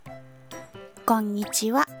こんに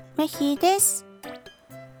ちは、めひです。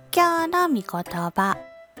今日の御言葉、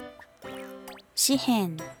詩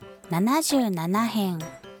編77編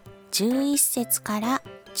11節から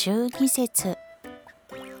12節。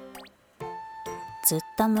ずっ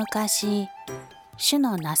と昔、主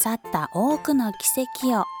のなさった多くの奇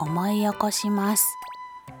跡を思い起こします。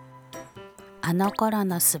あの頃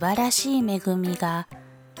の素晴らしい恵みが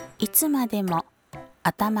いつまでも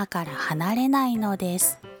頭から離れないので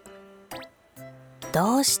す。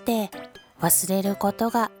どうして忘れること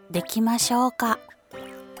ができましょうか。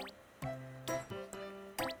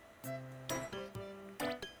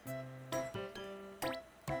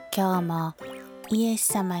今日もイエ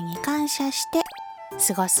ス様に感謝して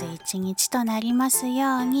過ごす一日となります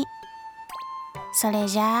ように。それ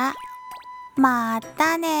じゃあ、ま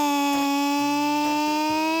たねー。